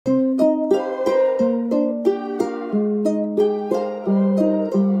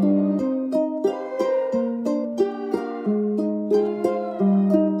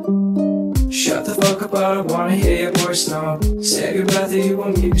voice now. Say goodbye to you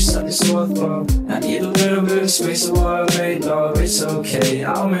when you stuck in sore throat. I need a little bit of space to what I made, no, it's okay,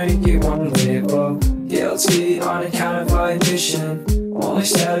 I'll make it one day, well. Guilty on account of violation. Only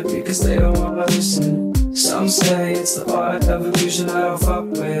sad because they don't wanna listen. Some say it's the art of illusion I don't fuck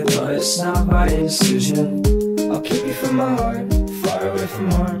with, but it's not my decision. I'll keep you from my heart, far away from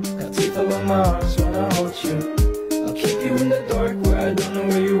harm. Got teeth all on my arms when I hold you. I'll keep you in the dark where I don't know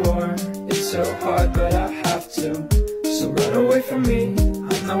where you are. It's so hard but I have to. So run away from me,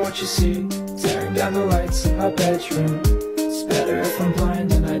 I'm not what you see. Tearing down the lights in my bedroom. It's better if I'm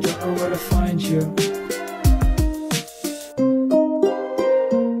blind and I don't know where to find you.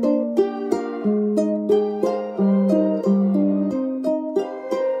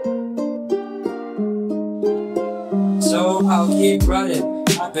 So I'll keep running,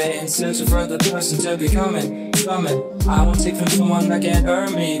 I've been searching for the person to be coming. I won't take from someone that can't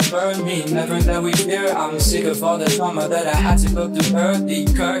hurt me, burn me. Never that we fear, I'm sick of all the trauma that I had to go through early.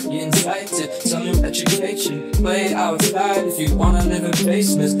 Curtain incited, some new education. Play outside if you wanna live in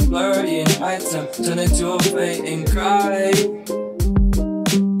basements. Blurry and item, turn into a play and cry.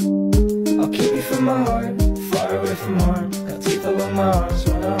 I'll keep you from my heart, far away from harm. Got teeth all on my arms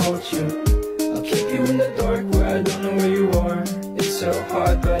when I hold you. I'll keep you in the dark where I don't know where you are. It's so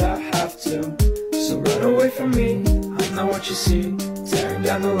hard but I have to. So run away from me, I'm not what you see. Tearing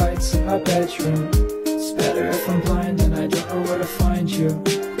down the lights in my bedroom. It's better if I'm blind and I don't know where to find you.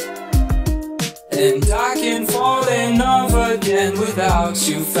 And I can fall in love again without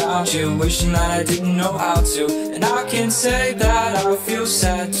you. Found you, wishing that I didn't know how to. And I can say that I feel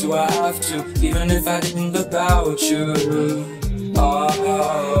sad too, I have to. Even if I didn't look about you.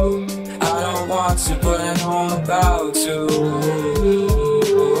 Oh, I don't want to put it home about you.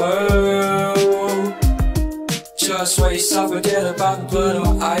 Just waste, I forget about the blood in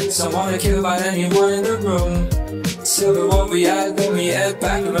my eyes. I wanna care about anyone in the room. Silver what we had, let me head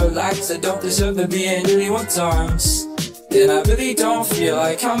back and relax. I don't deserve to be in anyone's arms. And I really don't feel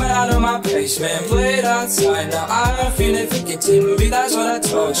like coming out of my basement. Played outside, now I'm feeling continue. That's what I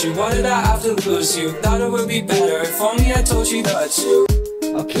told you, why did I have to lose you? Thought it would be better if only I told you the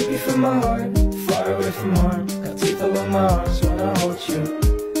truth. I'll keep you from my heart, far away from harm. Got teeth all on my arms when I hold you.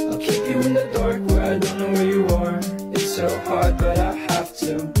 I'll keep you in the dark where I don't know where you are. It's so hard but I have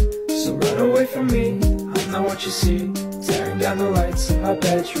to. So run away from me, I'm not what you see. Tearing down the lights in my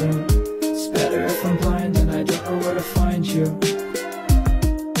bedroom. It's better if I'm blind and I don't know where to find you.